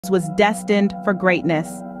was destined for greatness.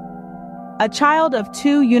 A child of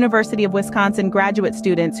two University of Wisconsin graduate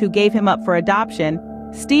students who gave him up for adoption,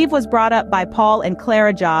 Steve was brought up by Paul and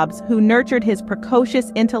Clara Jobs, who nurtured his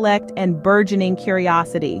precocious intellect and burgeoning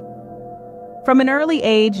curiosity. From an early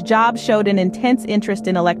age, Jobs showed an intense interest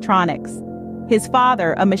in electronics. His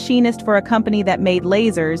father, a machinist for a company that made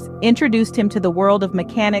lasers, introduced him to the world of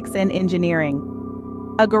mechanics and engineering.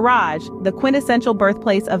 A garage, the quintessential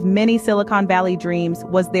birthplace of many Silicon Valley dreams,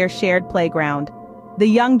 was their shared playground. The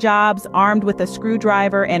young Jobs, armed with a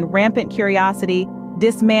screwdriver and rampant curiosity,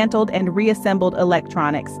 dismantled and reassembled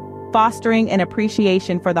electronics, fostering an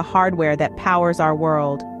appreciation for the hardware that powers our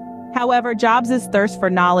world. However, Jobs' thirst for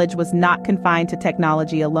knowledge was not confined to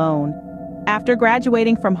technology alone. After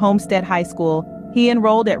graduating from Homestead High School, he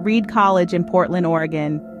enrolled at Reed College in Portland,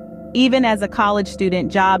 Oregon. Even as a college student,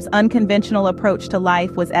 Jobs' unconventional approach to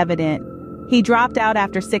life was evident. He dropped out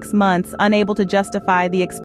after 6 months, unable to justify the